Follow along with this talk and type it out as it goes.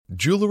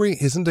Jewelry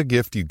isn't a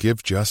gift you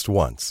give just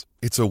once.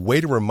 It's a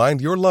way to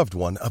remind your loved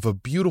one of a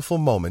beautiful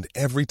moment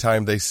every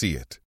time they see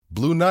it.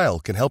 Blue Nile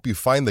can help you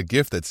find the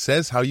gift that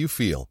says how you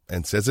feel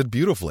and says it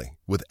beautifully,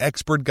 with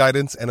expert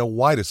guidance and a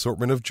wide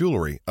assortment of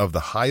jewelry of the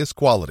highest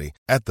quality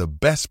at the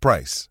best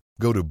price.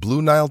 Go to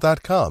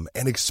BlueNile.com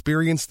and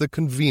experience the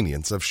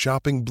convenience of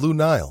shopping Blue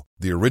Nile,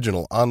 the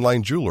original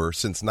online jeweler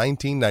since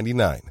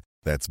 1999.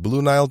 That's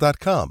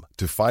BlueNile.com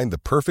to find the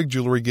perfect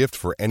jewelry gift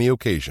for any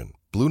occasion.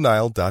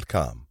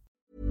 BlueNile.com.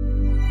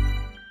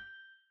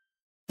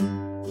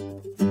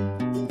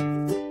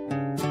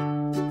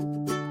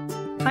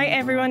 Hi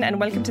everyone, and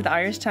welcome to the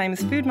Irish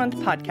Times Food Month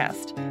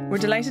podcast. We're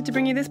delighted to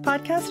bring you this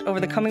podcast over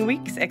the coming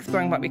weeks,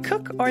 exploring what we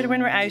cook, order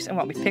when we're out, and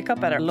what we pick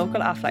up at our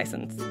local off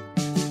licence.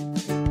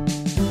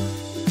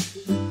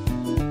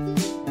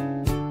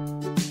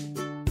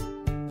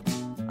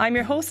 I'm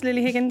your host,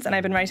 Lilly Higgins, and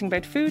I've been writing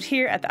about food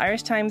here at the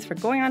Irish Times for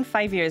going on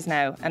 5 years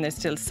now, and there's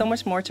still so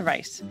much more to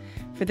write.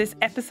 For this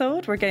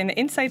episode, we're getting the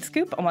inside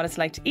scoop on what it's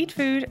like to eat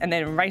food and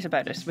then write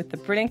about it with the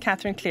brilliant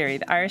Clery,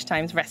 the Irish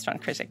Times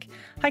restaurant critic.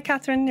 Hi,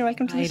 Catherine. You're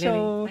welcome to the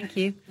show. Lily. Thank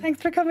you.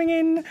 Thanks for coming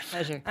in.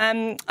 Pleasure.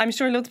 I'm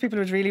sure loads of people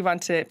would really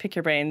want to pick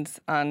your brains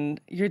on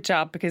your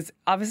job because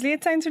obviously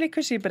it sounds really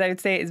cushy, but I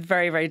would say it's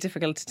very, very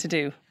difficult to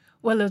do.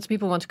 Well, loads of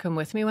people want to come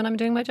with me when I'm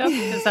doing my job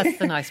because that's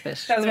the nice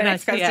bit. That was my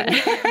next question.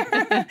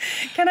 Yeah.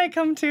 Can I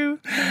come too?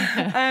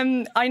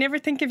 I never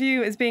think of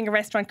you as being a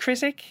restaurant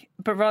critic,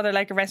 but rather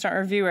like a restaurant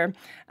reviewer.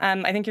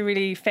 I think you're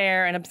really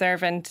fair and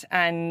observant,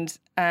 and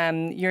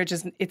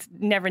it's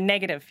never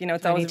negative. You know,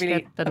 it's always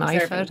really get the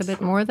observant. knife out a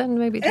bit more then,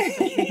 maybe.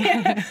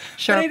 Yeah.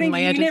 Sharpen I think my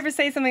you edges. never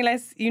say something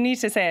less. You need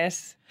to say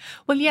it.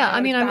 Well, yeah,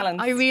 I mean,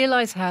 balance. I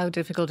realise how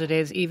difficult it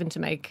is even to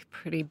make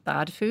pretty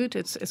bad food.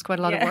 It's quite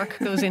a lot of work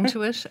goes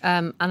into it.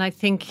 And I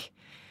think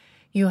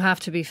you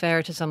have to be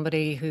fair to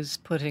somebody who's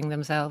putting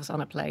themselves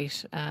on a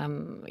plate,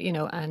 you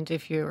know, and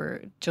if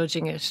you're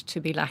judging it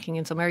to be lacking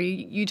in somewhere,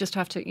 you just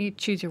have to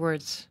choose your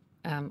words,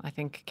 I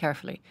think,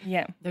 carefully.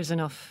 Yeah. There's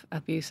enough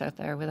abuse out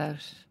there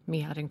without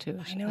me adding to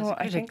it. I know,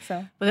 I think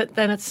so. But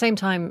then at the same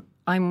time,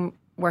 I'm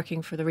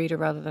working for the reader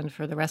rather than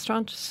for the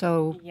restaurant.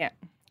 So yeah.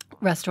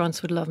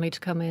 Restaurants would love me to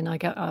come in. I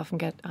often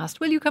get asked,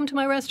 "Will you come to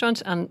my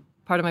restaurant?" And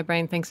part of my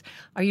brain thinks,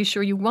 "Are you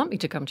sure you want me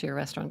to come to your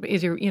restaurant? But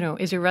is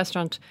your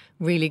restaurant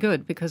really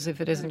good? Because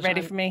if it isn't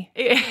ready for me,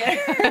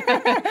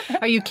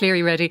 are you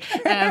Clery ready?"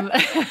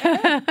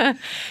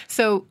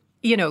 So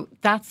you know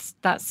that's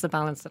the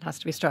balance that has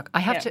to be struck. I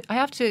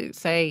have to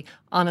say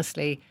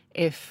honestly,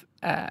 if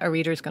a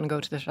reader is going to go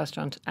to this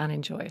restaurant and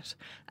enjoy it,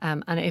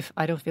 and if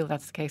I don't feel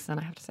that's the case, then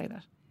I have to say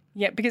that.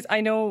 Yeah, because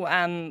I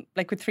know,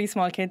 like with 3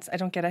 small kids, I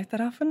don't get out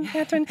that often,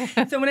 Catherine.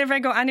 So whenever I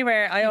go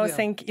anywhere, I always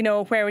think, you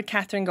know, where would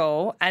Catherine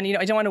go? And, you know,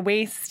 I don't want to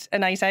waste a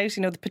night out,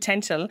 you know, the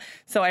potential.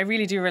 So I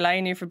really do rely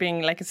on you for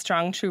being like a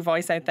strong, true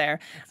voice out there.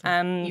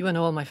 You and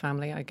all my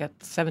family, I get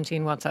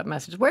 17 WhatsApp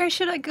messages. Where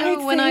should I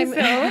go I'd I'm...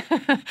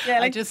 so.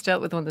 Yeah, I just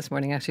dealt with one this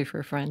morning actually for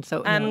a friend.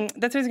 So that's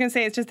what I was going to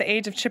say. It's just the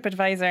age of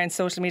TripAdvisor and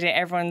social media.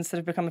 Everyone's sort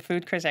of become a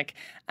food critic.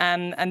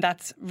 And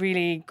that's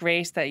really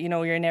great that, you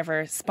know, you're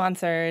never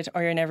sponsored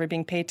or you're never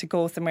being paid to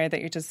go somewhere,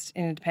 that you're just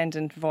an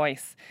independent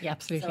voice. Yeah,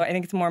 absolutely. So I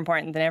think it's more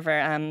important than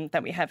ever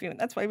that we have you, and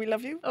that's why we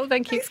love you. Oh,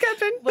 thank you. Thanks,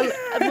 Catherine.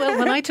 Well,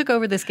 when I took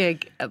over this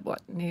gig,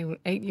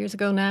 8 years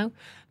ago now,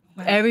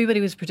 everybody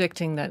was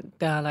predicting that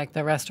like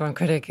the restaurant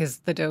critic is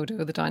the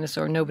dodo, the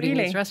dinosaur. Nobody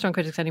needs restaurant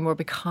critics anymore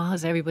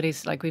because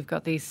everybody's like, we've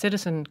got these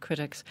citizen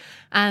critics.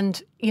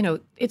 And, you know,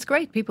 it's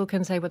great. People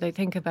can say what they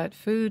think about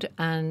food,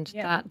 and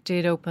that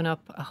did open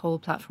up a whole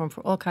platform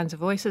for all kinds of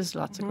voices,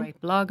 lots of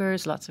great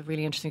bloggers, lots of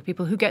really interesting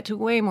people who get to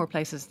way more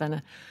places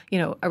than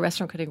a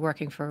restaurant critic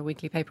working for a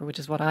weekly paper, which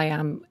is what I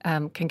am,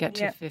 can get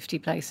to 50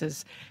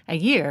 places a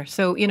year.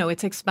 So, you know,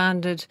 it's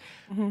expanded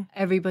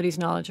everybody's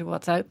knowledge of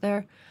what's out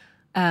there.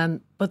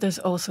 But there's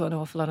also an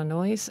awful lot of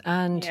noise,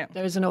 and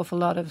there's an awful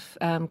lot of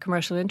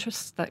commercial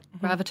interests that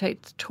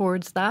gravitate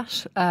towards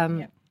that.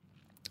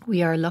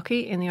 We are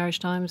lucky in the Irish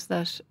Times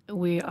that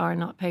we are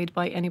not paid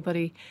by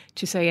anybody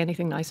to say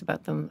anything nice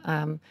about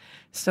them.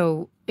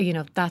 So, you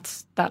know,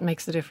 that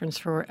makes the difference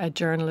for a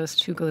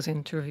journalist who goes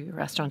in to review a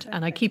restaurant.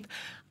 And I keep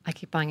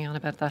banging on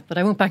about that, but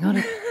I won't bang on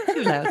it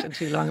too loud and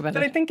too long about it.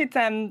 But I think it's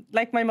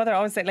like my mother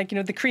always said, like, you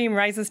know, the cream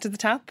rises to the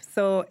top.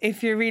 So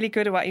if you're really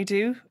good at what you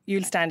do,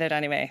 you'll stand out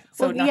anyway.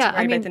 So not to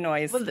worry about the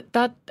noise. Well,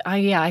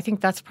 I think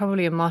that's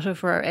probably a motto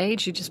for our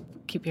age. You just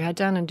keep your head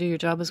down and do your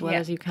job as well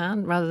as you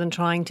can, rather than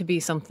trying to be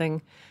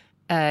something.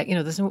 You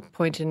know, there's no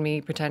point in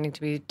me pretending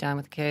to be down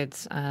with the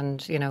kids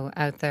and, you know,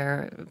 out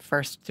there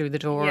first through the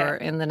door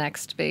in the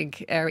next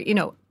big area. You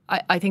know,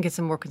 I think it's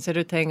a more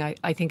considered thing.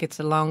 I think it's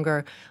a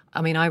longer,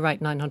 I mean, I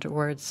write 900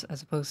 words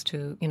as opposed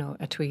to, you know,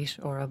 a tweet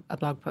or a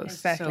blog post.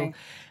 Exactly.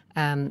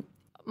 So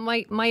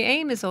my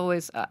aim is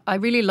always, I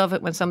really love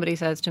it when somebody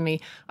says to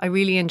me, I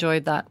really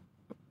enjoyed that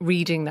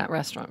reading that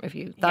restaurant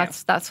review.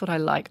 That's what I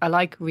like. I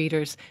like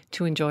readers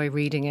to enjoy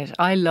reading it.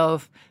 I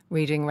love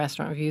reading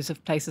restaurant reviews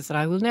of places that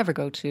I will never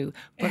go to,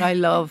 but I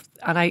love,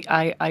 and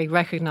I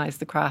recognise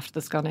the craft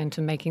that's gone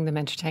into making them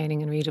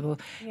entertaining and readable.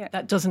 Yeah.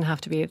 That doesn't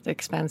have to be at the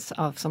expense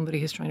of somebody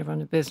who's trying to run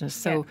a business.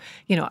 So,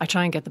 I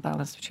try and get the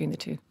balance between the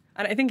two.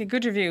 And I think a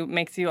good review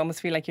makes you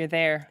almost feel like you're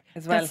there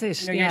as well. That's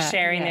it. You're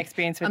sharing the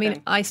experience with them.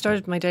 I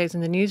started my days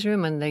in the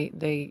newsroom and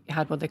they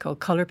had what they call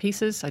colour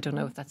pieces. I don't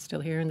know if that's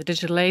still here in the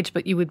digital age,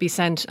 but you would be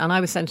sent, and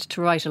I was sent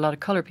to write a lot of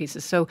colour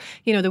pieces. So,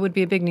 there would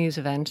be a big news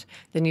event.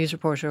 The news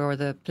reporter or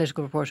the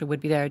political reporter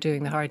would be there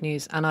doing the hard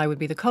news, and I would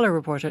be the colour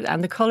reporter.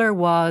 And the colour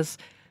was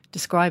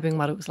describing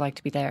what it was like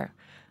to be there.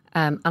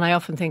 And I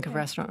often think of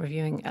restaurant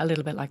reviewing a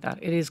little bit like that.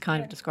 It is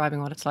kind of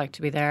describing what it's like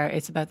to be there.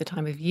 It's about the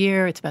time of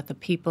year. It's about the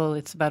people.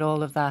 It's about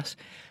all of that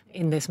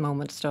in this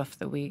moment stuff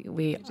that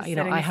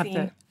I have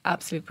the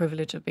absolute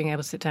privilege of being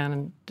able to sit down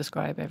and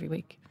describe every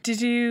week. Did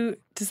you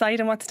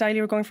decide on what style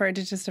you were going for, or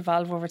did it just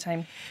evolve over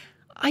time?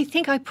 I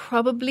think I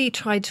probably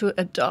tried to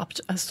adopt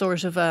a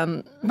sort of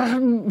kind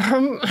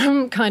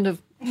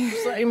of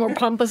slightly more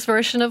pompous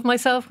version of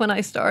myself when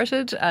I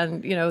started.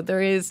 And,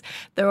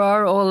 there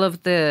are all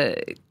of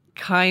the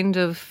kind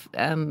of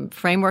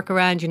framework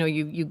around,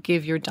 you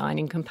give your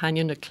dining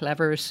companion a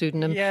clever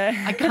pseudonym. Yeah.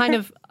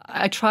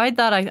 I tried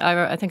that.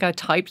 I think I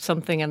typed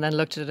something and then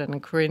looked at it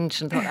and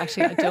cringed and thought,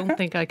 actually, I don't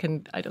think I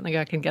can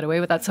get away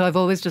with that. So I've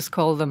always just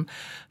called them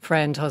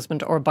friend,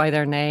 husband, or by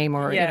their name,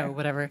 or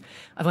whatever.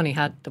 I've only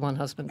had the one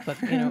husband,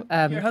 but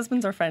your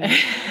husbands are friends.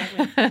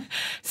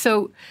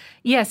 So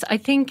yes, I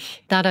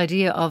think that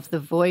idea of the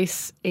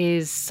voice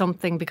is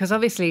something, because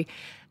obviously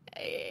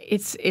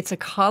it's a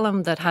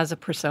column that has a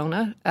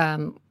persona,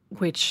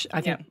 which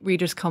I think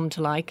readers come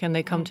to like, and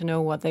they come to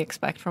know what they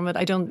expect from it.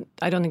 I don't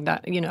think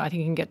that, I think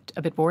you can get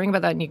a bit boring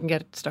about that, and you can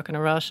get stuck in a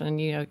rut, and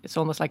it's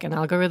almost like an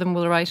algorithm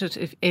will write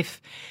it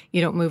if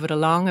you don't move it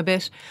along a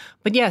bit.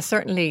 But yeah,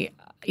 certainly,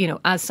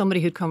 as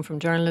somebody who'd come from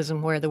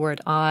journalism where the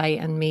word I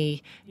and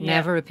me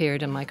never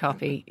appeared in my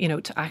copy,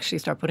 to actually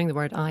start putting the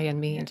word I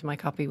and me into my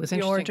copy was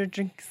interesting.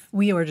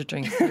 We ordered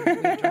drinks. We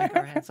drank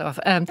our heads off.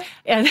 And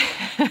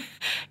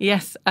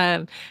yes.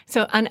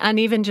 So, and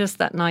even just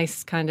that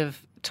nice kind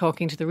of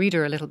talking to the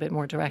reader a little bit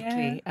more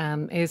directly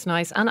is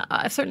nice. And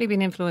I've certainly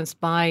been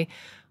influenced by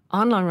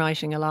online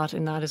writing a lot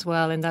in that as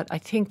well, in that I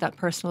think that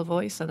personal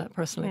voice and that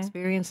personal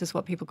experience is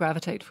what people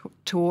gravitate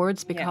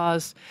towards,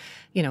 because,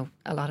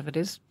 a lot of it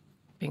is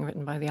being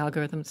written by the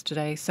algorithms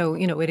today. So,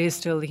 it is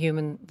still the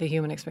human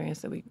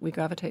experience that we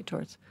gravitate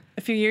towards.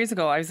 A few years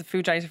ago, I was a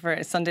food writer for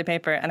a Sunday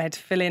paper, and I had to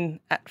fill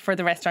in for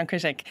the Restaurant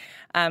Critic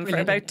for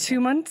about 2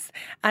 months,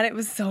 and it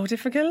was so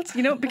difficult,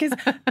 because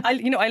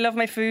I love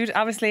my food,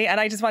 obviously, and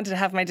I just wanted to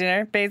have my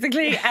dinner,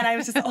 basically, and I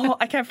was just,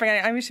 I kept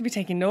forgetting, I should be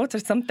taking notes or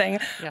something,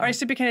 or I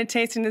should be kind of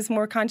tasting this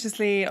more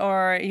consciously,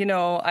 or,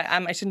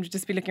 I shouldn't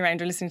just be looking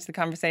around or listening to the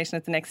conversation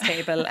at the next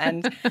table.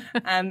 And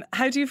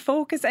how do you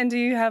focus, and do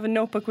you have a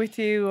notebook with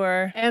you,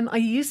 or? I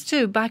used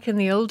to, back in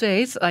the old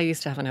days, I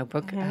used to have a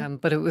notebook,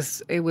 but it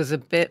was a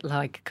bit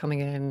like coming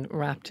in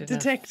wrapped in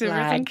detective a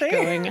flag, or something,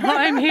 going,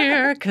 I'm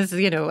here, because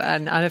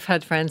and I've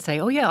had friends say,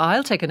 oh yeah,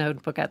 I'll take a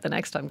notebook out the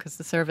next time, because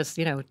the service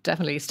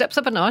definitely steps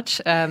up a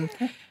notch.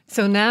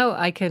 So now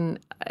I can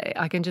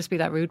just be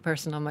that rude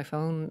person on my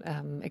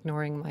phone,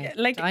 ignoring my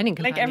dining companion,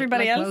 like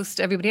everybody else. Most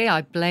everybody,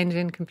 I blend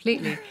in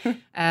completely.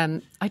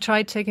 I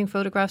tried taking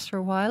photographs for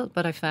a while,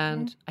 but I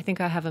found I think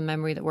I have a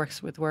memory that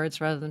works with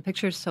words rather than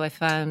pictures. So I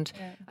found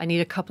I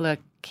need a couple of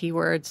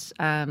keywords.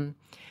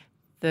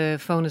 The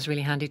phone is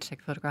really handy to take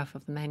a photograph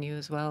of the menu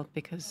as well,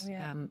 because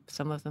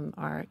some of them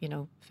are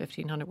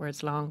 1,500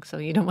 words long, so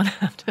you don't want to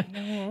have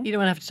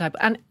to type.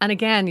 And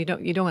again, you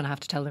don't want to have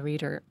to tell the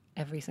reader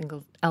every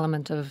single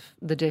element of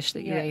the dish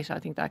that you ate. I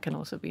think that can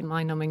also be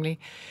mind-numbingly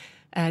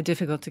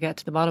difficult to get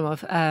to the bottom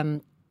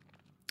of.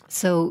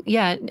 So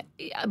yeah,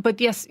 but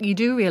yes, you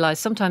do realise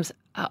sometimes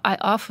I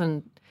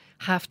often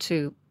have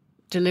to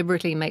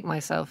deliberately make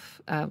myself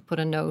put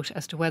a note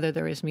as to whether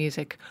there is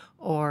music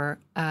or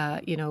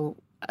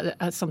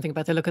something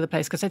about the look of the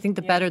place, because I think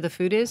the better the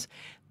food is,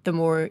 the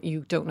more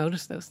you don't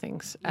notice those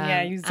things.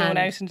 You zone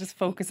out and just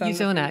focus on. You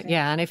zone out,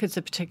 and if it's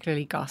a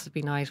particularly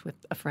gossipy night with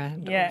a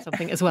friend or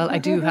something as well, I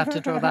do have to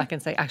draw back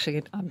and say,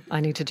 actually,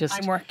 I need to just.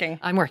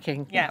 I'm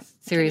working. Yeah,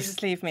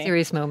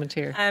 serious moment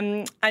here.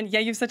 And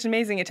you have such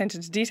amazing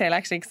attention to detail,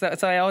 actually.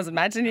 So I always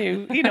imagine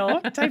you,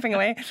 typing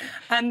away.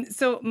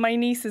 So my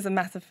niece is a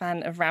massive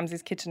fan of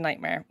Ramsay's Kitchen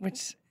Nightmare,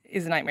 which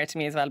is a nightmare to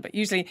me as well. But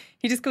usually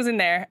he just goes in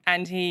there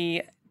and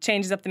he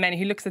changes up the menu.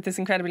 He looks at this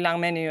incredibly long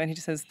menu and he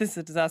just says, this is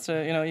a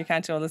disaster, you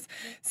can't do all this.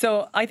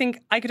 So I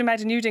think I could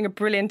imagine you doing a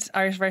brilliant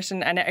Irish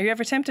version. And are you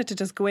ever tempted to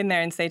just go in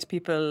there and say to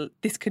people,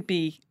 this could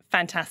be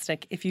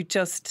fantastic if you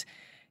just,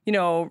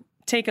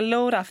 take a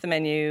load off the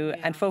menu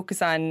and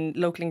focus on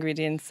local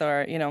ingredients,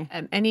 or,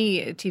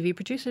 any TV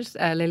producers?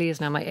 Lilly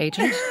is now my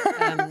agent.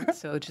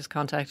 So just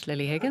contact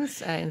Lilly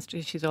Higgins.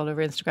 She's all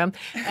over Instagram.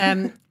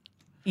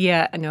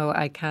 Yeah, no,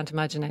 I can't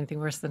imagine anything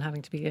worse than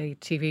having to be a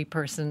TV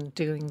person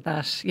doing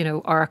that,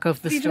 arc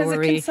of the Even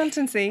story. as a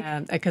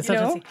consultancy. A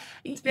consultancy.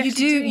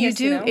 You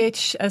do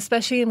itch,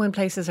 especially when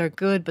places are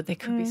good, but they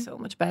could be so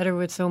much better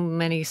with so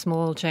many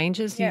small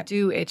changes. You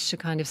do itch to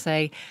kind of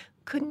say,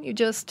 couldn't you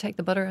just take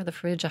the butter out of the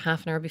fridge a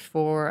half an hour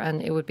before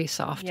and it would be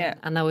soft,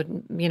 and that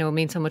would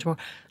mean so much more.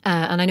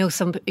 And I know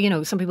some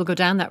people go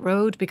down that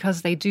road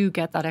because they do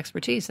get that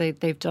expertise.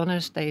 They've done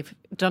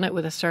it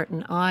with a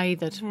certain eye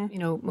that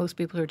most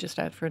people who are just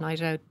out for a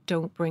night out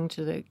don't bring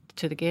to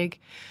the gig.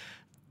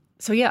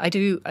 So yeah, I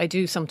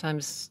do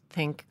sometimes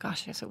think,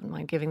 gosh, yes, I wouldn't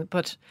mind giving it.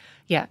 But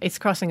yeah, it's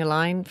crossing a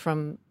line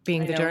from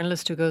being the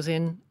journalist who goes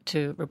in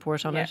to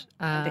report on it.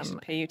 They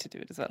should pay you to do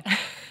it as well.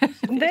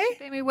 Shouldn't they?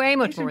 Pay me way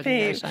much more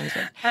than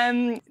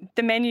that.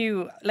 The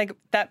menu, like,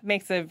 that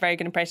makes a very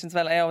good impression as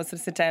well. I always sort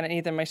of sit down and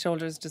either my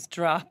shoulders just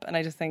drop and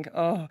I just think,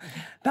 oh,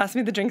 pass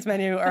me the drinks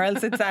menu, or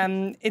else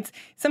it's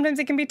sometimes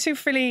it can be too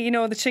frilly.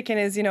 The chicken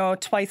is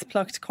twice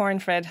plucked,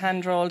 corn-fed,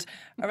 hand-rolled,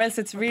 or else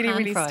it's really,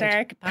 really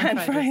stark.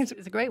 Pan-fried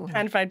is a great one.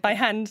 Pan-fried by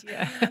hand.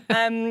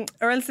 Yeah.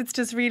 Or else it's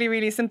just really,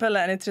 really simple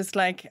and it's just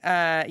like,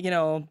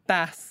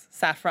 bass,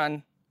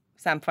 saffron,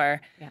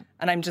 samphire,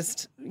 and I'm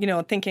just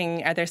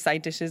thinking, are there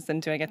side dishes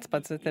and do I get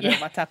spuds with it, or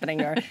what's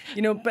happening, or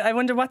but I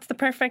wonder what's the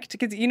perfect,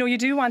 because you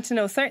do want to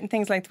know certain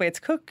things like the way it's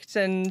cooked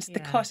and the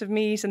cut of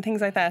meat and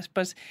things like that,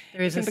 but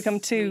there is it can become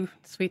too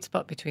sweet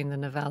spot between the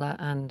novella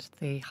and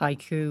the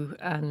haiku,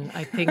 and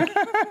I think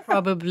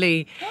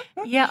probably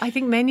I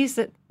think menus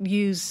that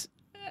use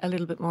a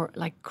little bit more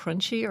like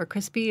crunchy or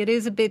crispy, it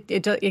is a bit,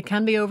 it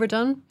can be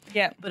overdone.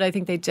 Yeah. But I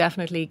think they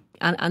definitely,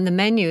 and the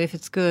menu, if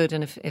it's good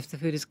and if the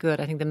food is good,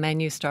 I think the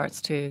menu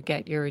starts to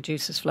get your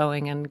juices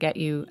flowing and get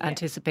you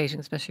anticipating,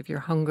 especially if you're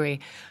hungry.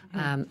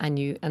 And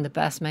the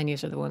best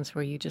menus are the ones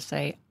where you just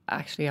say,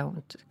 actually, I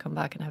want to come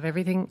back and have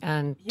everything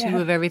and two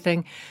of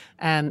everything.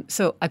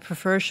 So I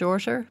prefer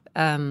shorter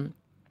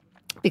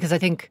because I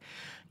think,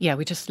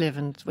 we just live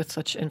with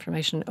such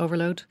information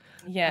overload.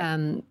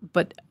 Yeah.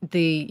 But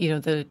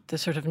the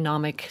sort of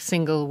nomic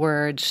single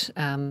word,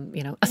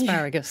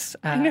 asparagus,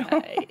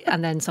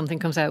 and then something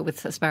comes out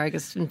with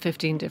asparagus in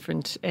 15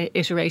 different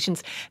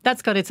iterations.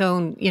 That's got its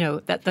own,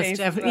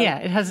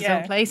 it has its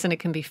own place, and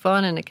it can be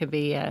fun, and it can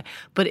be,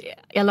 but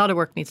a lot of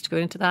work needs to go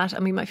into that. I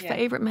mean, my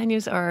favourite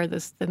menus are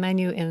the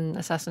menu in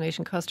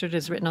Assassination Custard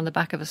is written on the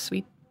back of a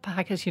sweet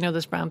packet.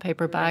 Those brown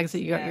paper bags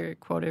that you got your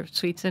quarter of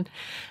sweets in,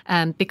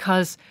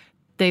 because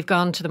they've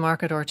gone to the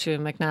market or to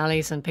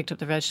McNally's and picked up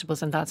the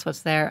vegetables, and that's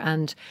what's there.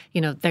 And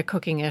they're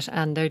cooking it,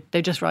 and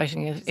they're just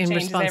writing it in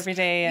response every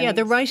day.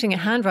 They're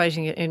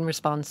handwriting it in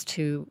response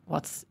to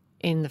what's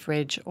in the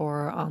fridge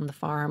or on the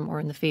farm or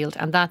in the field,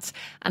 and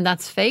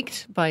that's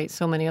faked by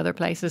so many other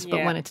places.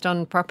 But when it's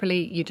done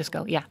properly, you just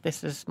go,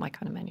 this is my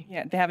kind of menu.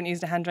 Yeah, they haven't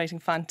used a handwriting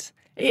font.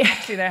 Yeah,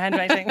 actually, their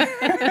handwriting.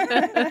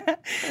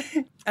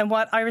 And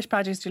what Irish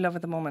produce do you love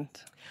at the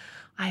moment?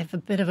 I have a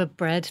bit of a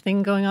bread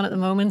thing going on at the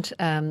moment.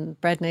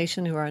 Bread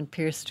Nation, who are on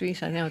Pierce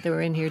Street. I know they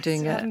were in here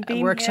doing a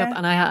workshop,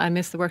 and I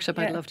missed the workshop.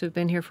 I'd love to have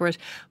been here for it.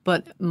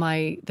 But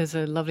there's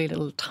a lovely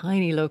little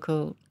tiny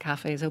local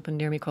cafe is open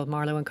near me called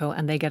Marlowe & Co,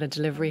 and they get a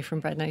delivery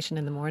from Bread Nation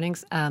in the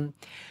mornings.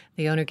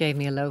 The owner gave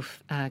me a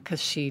loaf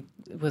because she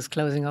was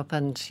closing up,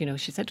 and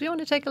she said, "Do you want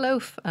to take a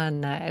loaf?"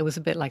 And it was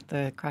a bit like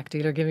the crack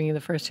dealer giving you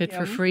the first hit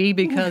for free,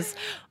 because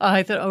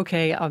I thought,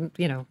 okay, I'm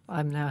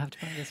now have to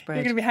buy this bread.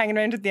 You're going to be hanging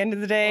around at the end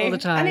of the day all the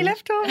time. Any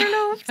leftover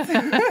loaves?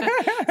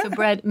 So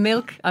bread,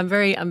 milk. I'm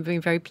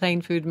being very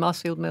plain food.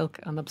 Mossfield milk.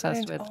 I'm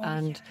obsessed with,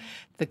 and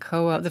the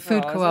co-op, the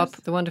food co-op,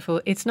 the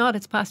wonderful. It's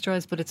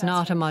pasteurised, but it's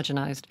not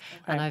homogenized.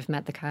 Okay. And I've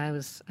met the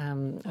cows.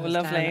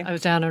 Lovely. I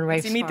was down on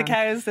Rafe's farm. You meet the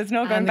cows. There's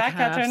no going back,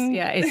 Catherine.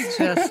 Yeah, it's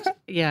just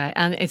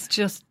and it's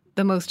just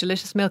the most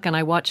delicious milk, and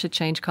I watch it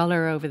change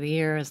colour over the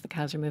year as the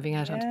cows are moving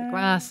out onto the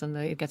grass, and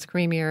it gets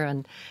creamier.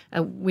 And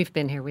we've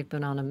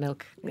been on a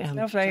milk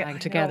drag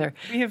together.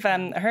 We have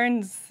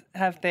Hearns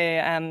have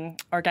the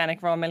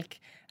organic raw milk.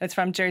 It's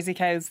from Jersey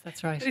cows.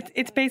 That's right.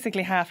 It's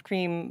basically half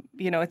cream.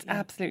 It's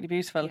absolutely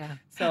beautiful. Yeah.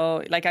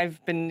 So, I've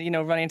been,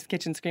 running into the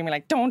kitchen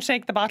screaming, don't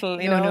shake the bottle.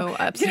 No,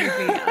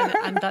 absolutely.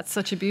 and that's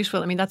such a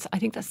beautiful. I mean, I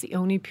think that's the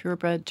only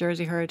purebred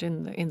Jersey herd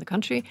in the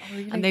country. Oh,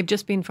 really? And they've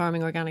just been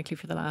farming organically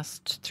for the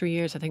last 3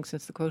 years, I think,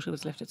 since the quota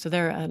was lifted. So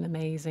they're an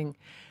amazing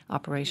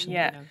operation.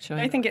 Yeah,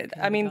 I think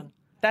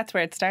that's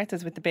where it starts,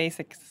 is with the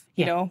basics.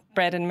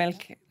 Bread and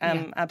milk,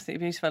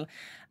 absolutely beautiful.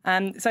 So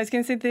I was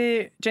going to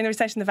say during the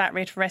recession, the VAT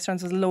rate for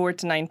restaurants was lowered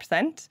to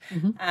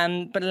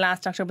 9%. But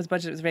last October's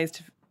budget was raised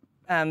to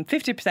 50%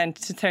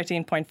 to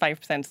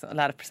 13.5%, so a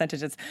lot of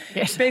percentages.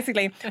 Yes.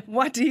 Basically,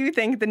 what do you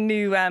think the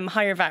new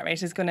higher VAT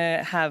rate is going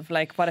to have?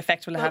 What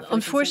effect will it have?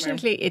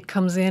 Unfortunately, it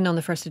comes in on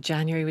the 1st of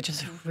January, which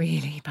is a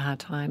really bad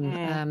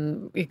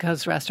time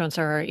because restaurants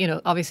are,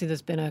 obviously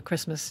there's been a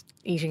Christmas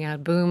eating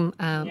out boom.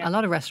 A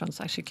lot of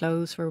restaurants actually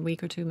close for a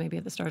week or two, maybe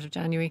at the start of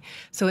January.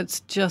 So it's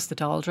just the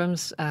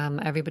doldrums.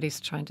 Everybody's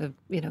trying to,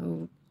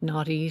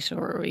 not eat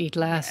or eat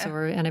less,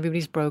 and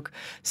everybody's broke.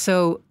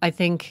 So I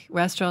think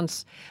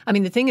restaurants, I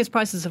mean, the thing is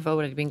prices have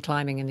already been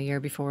climbing in the year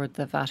before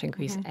the VAT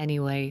increase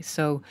anyway.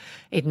 So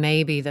it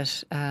may be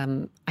that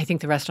I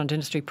think the restaurant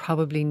industry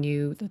probably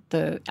knew that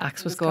the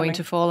axe was going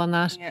to fall on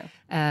that. Yeah.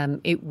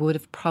 It would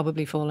have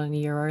probably fallen a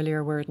year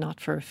earlier were it not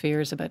for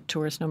fears about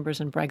tourist numbers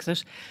and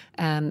Brexit,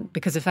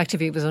 because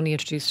effectively it was only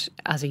introduced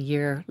as a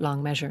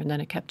year-long measure and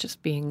then it kept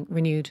just being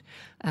renewed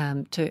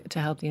to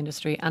help the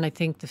industry. And I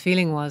think the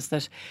feeling was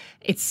that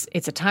it's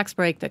a tax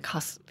break that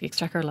costs the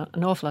Exchequer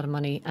an awful lot of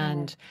money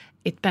and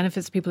it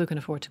benefits people who can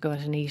afford to go out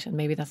and eat, and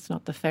maybe that's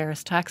not the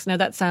fairest tax. Now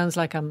that sounds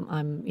like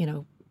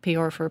I'm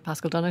PR for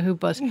Pascal Donoghue,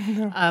 but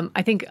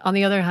I think on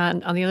the other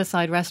hand, on the other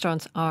side,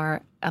 restaurants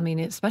are, I mean,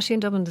 especially in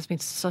Dublin, there's been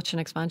such an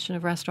expansion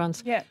of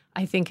restaurants. Yeah.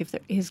 I think if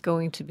there is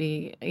going to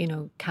be,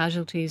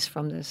 casualties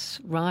from this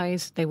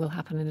rise, they will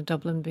happen in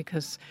Dublin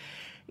because,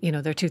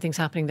 there are two things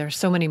happening. There are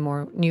so many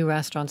more new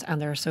restaurants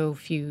and there are so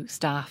few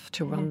staff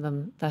to run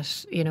them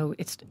that,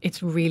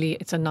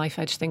 it's a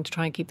knife-edge thing to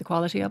try and keep the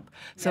quality up.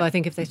 So I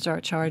think if they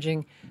start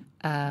charging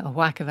a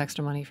whack of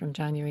extra money from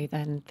January,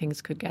 then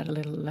things could get a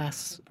little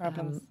less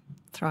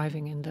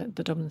thriving in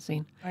the Dublin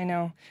scene. I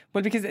know.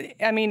 Well, because,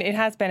 I mean, it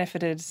has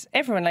benefited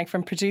everyone, like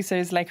from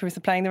producers like who are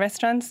supplying the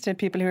restaurants to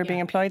people who are being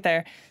employed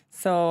there.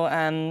 So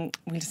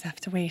we'll just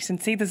have to wait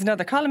and see. There's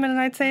another column in,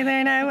 I'd say,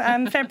 there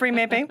now. February,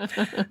 maybe.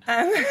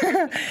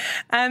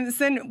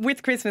 So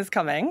with Christmas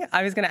coming,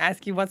 I was going to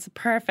ask you, what's the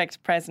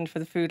perfect present for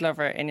the food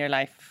lover in your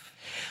life?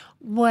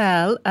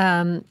 Well,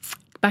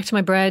 back to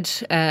my bread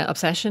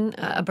obsession,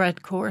 a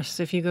bread course.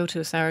 If you go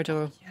to a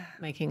sourdough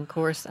making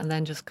course and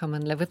then just come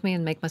and live with me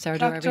and make my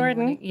sourdough every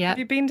morning. Yeah. Have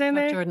you been down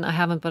there? Jordan, I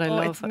haven't, but I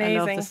love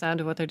the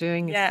sound of what they're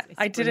doing. It's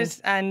I did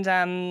it and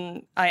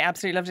I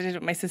absolutely loved it. I did it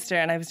with my sister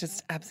and I was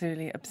just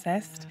absolutely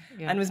obsessed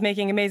and was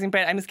making amazing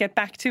bread. I must get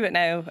back to it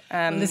now.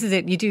 Well, this is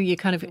it. You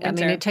kind of, I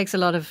mean, it takes a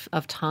lot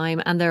of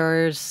time, and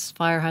there's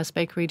Firehouse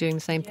Bakery doing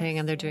the same thing,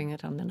 and they're doing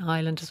it on an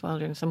island as well,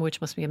 doing some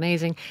which must be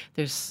amazing.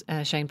 There's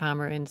Shane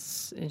Palmer in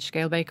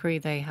Scale Bakery.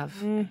 They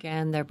have,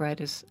 again, their bread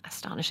is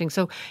astonishing.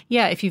 So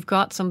yeah, if you've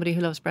got somebody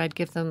who loves bread,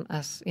 give them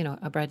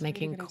a bread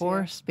making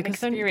course because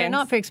they're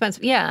not very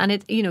expensive. Yeah,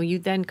 and you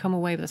then come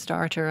away with a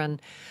starter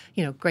and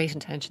great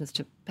intentions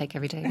to bake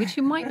every day, which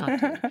you might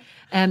not do.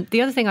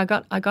 The other thing, I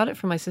got it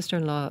from my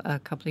sister-in-law a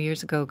couple of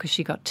years ago because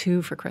she got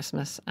 2 for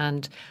Christmas,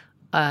 and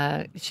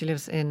they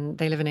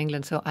live in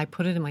England, so I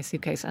put it in my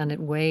suitcase and it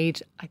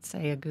weighed, I'd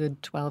say, a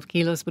good 12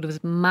 kilos, but it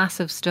was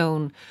massive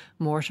stone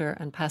mortar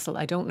and pestle.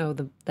 I don't know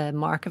the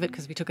mark of it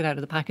because we took it out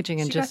of the packaging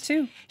and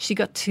she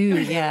got 2,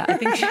 yeah. I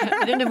think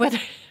I don't know whether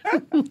I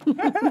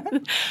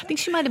think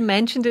she might have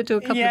mentioned it to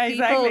a couple of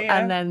people, exactly,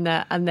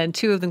 and then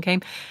 2 of them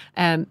came.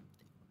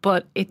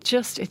 But it's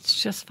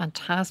just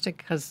fantastic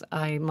because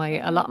my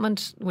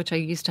allotment, which I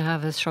used to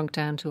have, has shrunk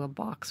down to a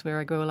box where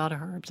I grow a lot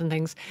of herbs and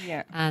things.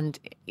 Yeah. And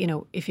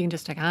if you can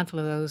just take a handful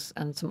of those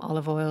and some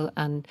olive oil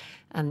and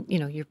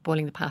you're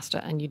boiling the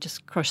pasta and you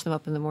just crush them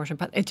up in the mortar.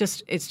 But it's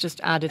just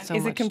added so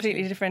much. Is it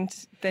completely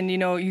different than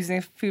using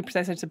a food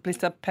processor to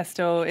bliss up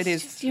pesto? It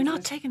is. You're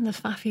not taking the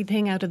faffy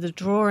thing out of the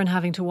drawer and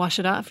having to wash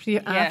it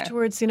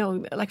afterwards.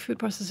 Like food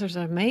processors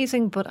are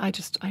amazing, but I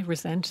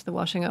resent the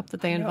washing up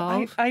that they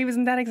involve. I was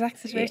in that exact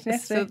situation.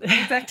 Yesterday.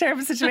 The exact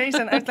terrible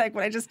situation. I was like,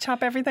 will I just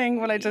chop everything?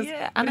 Will I just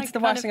it's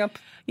the washing up?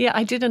 Yeah,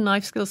 I did a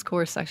knife skills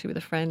course actually with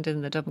a friend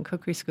in the Dublin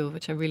Cookery School,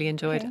 which I really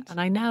enjoyed. And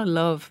I now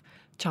love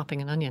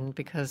chopping an onion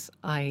because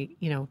I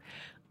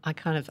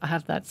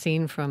have that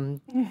scene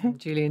from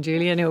Julie and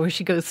Julia, where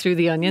she goes through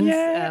the onions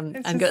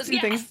and goes,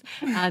 yes!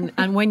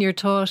 And when you're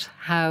taught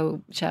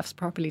how chefs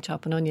properly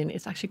chop an onion,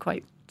 it's actually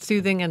quite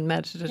soothing and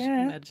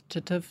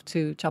meditative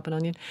to chop an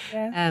onion.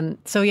 Yeah.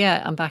 So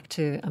yeah, I'm back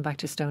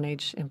to Stone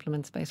Age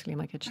implements basically in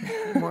my kitchen.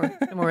 More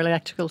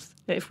electricals.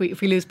 If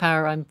we lose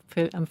power, I'm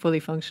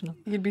fully functional.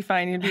 You'd be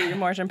fine. You'd be your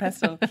mortar and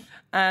pestle.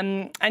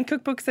 And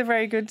cookbooks are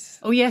very good.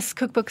 Oh yes,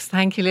 cookbooks.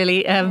 Thank you,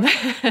 Lily. I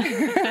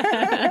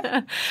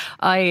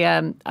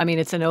mean,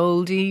 it's an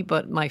oldie,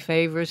 but my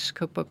favourite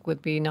cookbook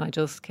would be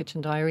Nigel's Kitchen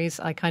Diaries.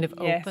 I kind of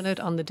open it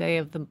on the day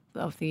of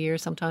the year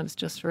sometimes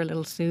just for a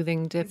little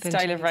soothing dip. The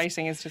style of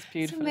writing is just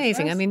beautiful.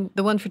 Amazing. I mean,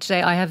 the one for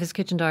today, I have his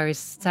Kitchen Diaries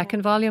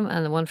second volume,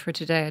 and the one for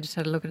today, I just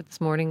had a look at it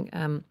this morning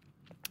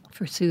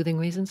for soothing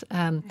reasons.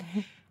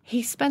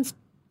 He spends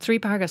 3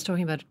 paragraphs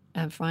talking about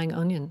frying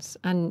onions,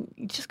 and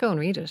you just go and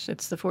read it.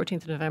 It's the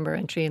 14th of November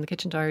entry in the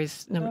Kitchen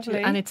Diaries number 2,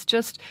 and it's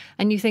just,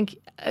 and you think,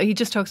 he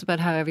just talks about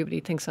how everybody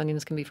thinks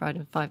onions can be fried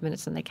in 5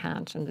 minutes and they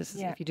can't, and this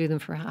is, if you do them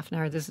for half an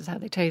hour, this is how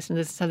they taste and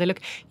this is how they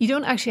look. You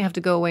don't actually have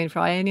to go away and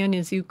fry any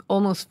onions. You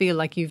almost feel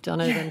like you've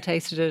done it and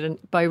tasted it, and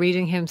by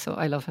reading him, so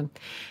I love him.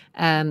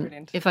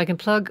 If I can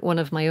plug one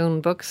of my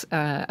own books,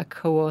 a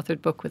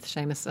co-authored book with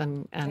Seamus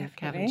and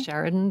Kevin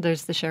Sheridan,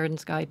 there's The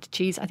Sheridan's Guide to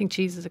Cheese. I think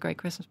cheese is a great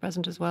Christmas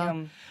present as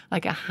well.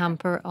 Like a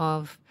hamper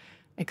of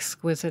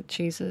exquisite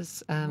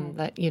cheeses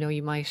that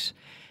you might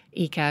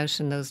eke out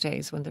in those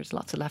days when there's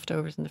lots of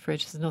leftovers in the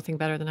fridge. There's nothing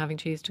better than having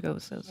cheese to go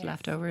with those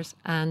leftovers,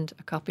 and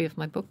a copy of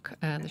my book,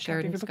 The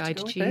Sheridan's Guide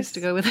to Cheese, to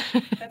go with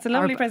it. That's a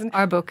lovely present.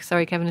 Our book,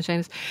 sorry, Kevin and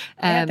Seamus.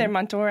 I had their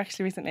Montour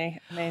actually recently.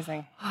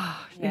 Amazing.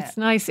 It's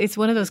nice. It's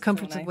one of those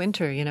comforts of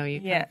winter, you know. You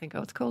kind of think,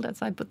 oh, it's cold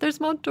outside, but there's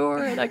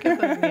Montour, and I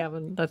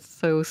can that's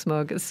so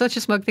smug. It's such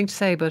a smug thing to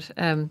say, but.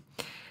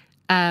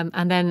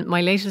 And then my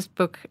latest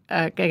book,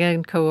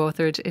 again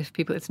co-authored,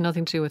 it's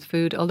nothing to do with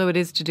food, although it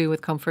is to do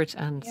with comfort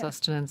and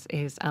sustenance,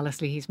 is Alice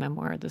Leahy's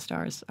memoir, The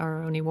Stars Are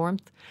Our Only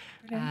Warmth.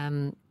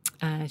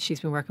 She's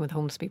been working with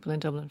homeless people in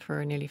Dublin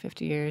for nearly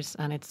 50 years,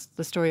 and it's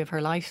the story of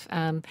her life.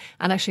 And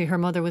actually, her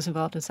mother was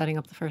involved in setting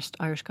up the first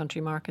Irish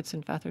country markets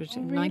in Fethard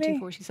in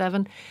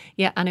 1947.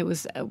 Yeah, and it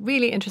was a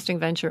really interesting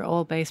venture,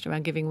 all based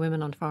around giving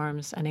women on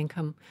farms an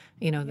income,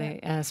 you know, they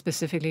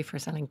specifically for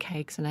selling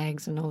cakes and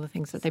eggs and all the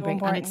things that they bring.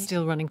 Important. And it's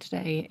still running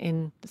today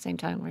in the same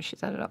town where she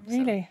set it up.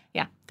 Really? So,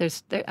 yeah.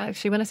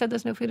 Actually, when I said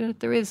there's no food in it,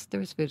 there is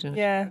food in it.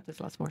 Yeah. There's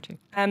lots more too.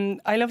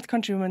 I love the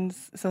Country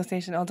Women's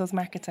Association, all those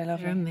markets. I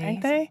love them,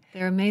 aren't they?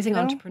 They're amazing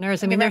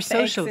entrepreneurs. I mean, they're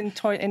social.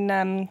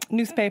 In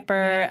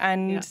newspaper,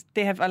 and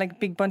they have like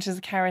big bunches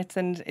of carrots,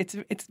 and it's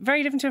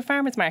very different to a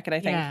farmer's market, I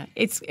think. Yeah,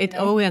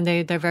 and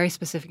they're very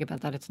specific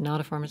about that. It's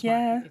not a farmer's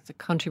market. It's a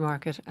country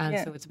market, and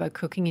so it's about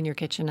cooking in your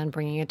kitchen and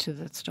bringing it to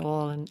the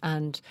stall,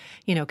 and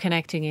you know,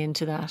 connecting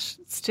into that,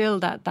 still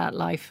that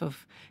life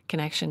of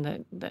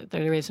connection that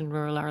there is in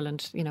rural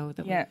Ireland, you know,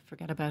 that we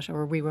forget about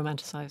or we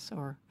romanticise,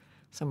 or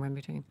somewhere in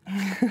between.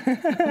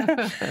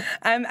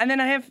 And then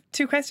I have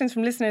two questions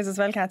from listeners as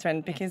well, Catherine,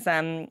 because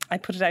I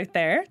put it out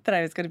there that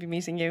I was going to be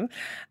meeting you.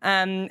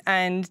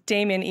 And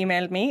Damien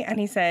emailed me and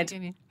he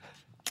said...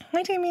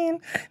 Hi Damien,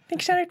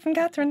 big shout out from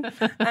Catherine.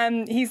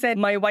 He said,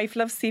 my wife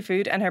loves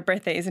seafood and her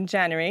birthday is in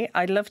January.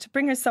 I'd love to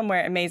bring her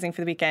somewhere amazing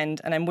for the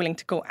weekend and I'm willing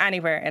to go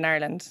anywhere in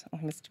Ireland. I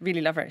must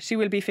really love her. She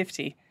will be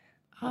 50.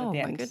 Oh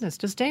my goodness.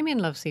 Does Damien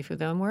love seafood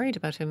though? I'm worried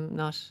about him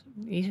not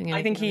eating anything.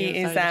 I think he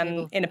is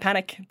in a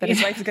panic that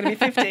his wife is going to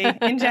be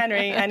 50 in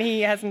January and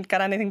he hasn't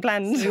got anything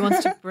planned. So he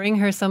wants to bring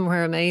her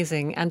somewhere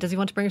amazing. And does he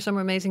want to bring her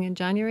somewhere amazing in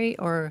January?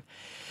 Or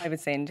I would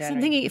say in January. So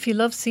I'm thinking, if you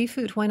love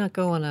seafood, why not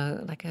go on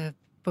a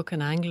book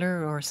an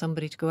angler or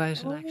somebody to go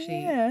out and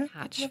actually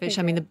catch fish.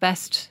 I mean, the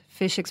best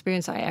fish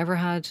experience I ever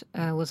had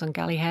was on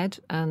Galley Head,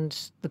 and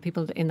the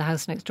people in the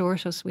house next door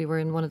to us, we were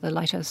in one of the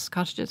lighthouse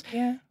cottages.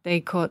 Yeah. They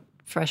caught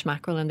fresh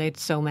mackerel and they had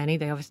so many.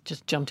 They obviously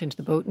just jumped into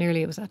the boat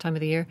nearly. It was that time of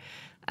the year.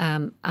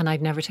 And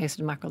I'd never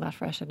tasted mackerel that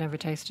fresh. I'd never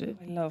tasted it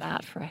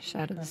that fresh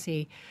out of the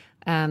sea.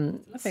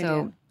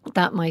 So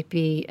that might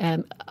be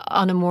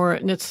on a more,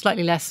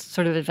 slightly less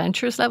sort of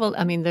adventurous level.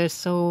 I mean, there's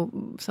so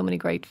many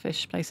great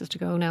fish places to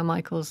go now.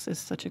 Michael's is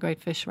such a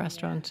great fish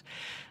restaurant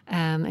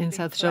in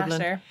South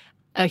Dublin.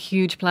 A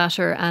huge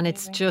platter, and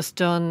it's just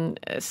done,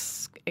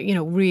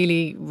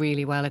 really,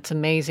 really well. It's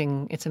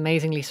amazing. It's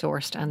amazingly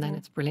sourced, and then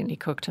it's brilliantly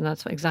cooked, and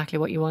that's exactly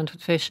what you want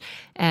with fish.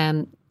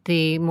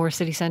 The more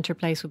city centre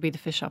place would be the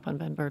fish shop on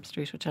Ben Burb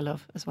Street, which I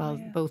love as well.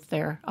 Yeah. Both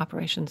their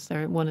operations,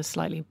 one is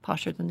slightly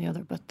posher than the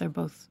other, but they're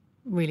both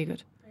really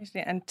good.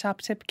 And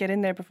top tip, get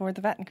in there before the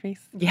VAT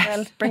increase. Yes.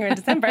 Well, bring her in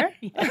December.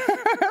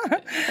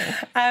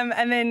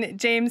 And then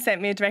James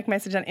sent me a direct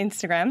message on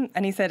Instagram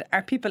and he said,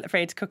 are people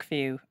afraid to cook for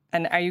you?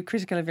 And are you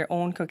critical of your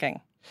own cooking?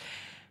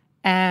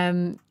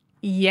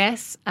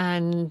 Yes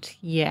and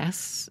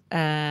yes,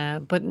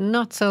 but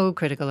not so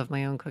critical of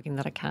my own cooking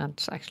that I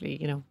can't actually,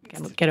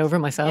 get over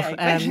myself.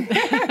 Yeah,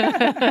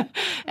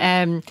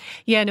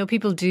 exactly.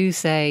 People do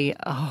say,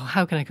 oh,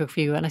 how can I cook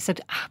for you? And I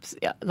said,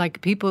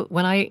 people,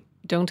 when I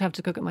don't have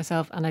to cook it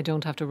myself and I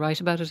don't have to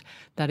write about it,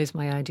 that is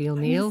my ideal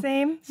meal.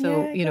 Same.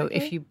 So,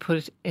 if you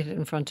put it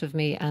in front of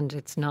me and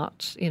it's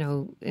not,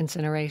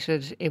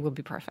 incinerated, it would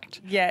be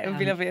perfect. Yeah, it would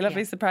be lovely. A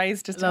lovely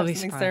surprise just to have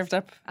something served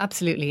up.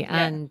 Absolutely.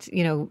 Yeah.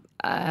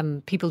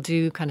 And, people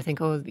do kind of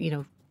think, oh,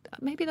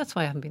 maybe that's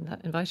why I haven't been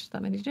invited to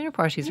that many dinner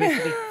parties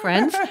recently,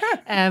 friends.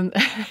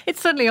 It's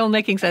suddenly all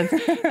making sense.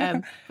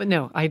 But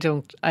no, I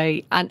don't.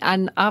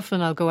 And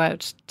often I'll go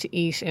out to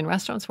eat in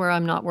restaurants where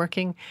I'm not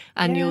working,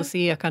 and you'll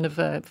see a kind of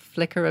a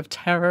flicker of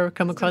terror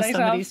come across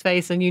somebody's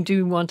face, and you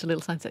do want a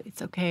little sense that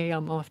it's okay,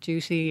 I'm off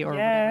duty or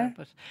whatever.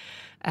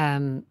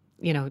 But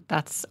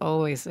that's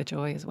always a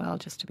joy as well,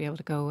 just to be able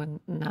to go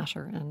and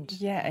natter and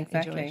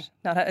exactly.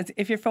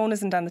 If your phone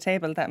isn't on the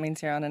table, that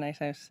means you're on a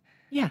night out.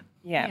 Yeah,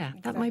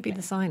 exactly. That might be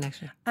the sign,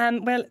 actually.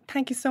 Well,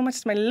 thank you so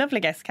much to my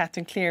lovely guest,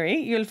 Catherine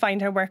Clery. You'll find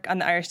her work on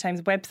the Irish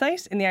Times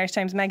website, in the Irish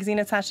Times magazine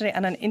on Saturday,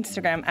 and on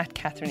Instagram at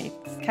Catherine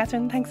Eats.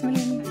 Catherine, thanks a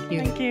million.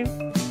 Thank you.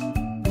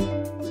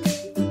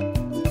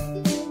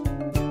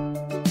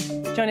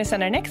 Join us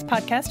on our next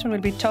podcast when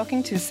we'll be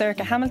talking to Sorcha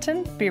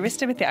Hamilton,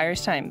 barista with the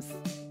Irish Times.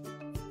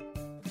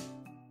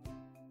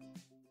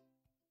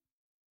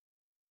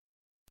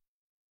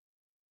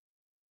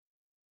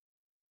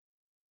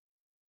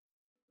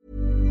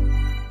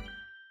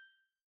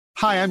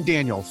 Hi, I'm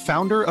Daniel,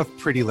 founder of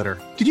Pretty Litter.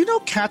 Did you know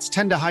cats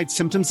tend to hide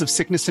symptoms of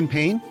sickness and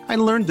pain? I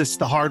learned this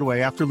the hard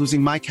way after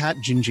losing my cat,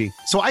 Gingy.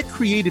 So I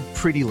created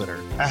Pretty Litter,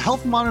 a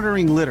health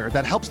monitoring litter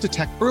that helps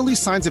detect early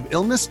signs of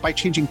illness by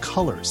changing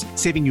colors,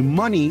 saving you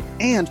money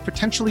and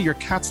potentially your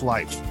cat's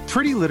life.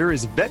 Pretty Litter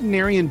is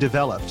veterinarian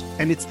developed,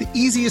 and it's the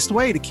easiest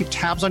way to keep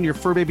tabs on your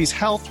fur baby's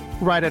health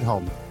right at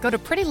home. Go to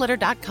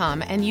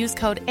prettylitter.com and use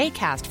code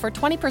ACAST for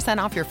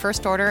 20% off your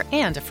first order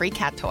and a free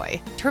cat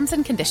toy. Terms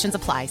and conditions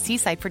apply. See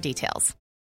site for details.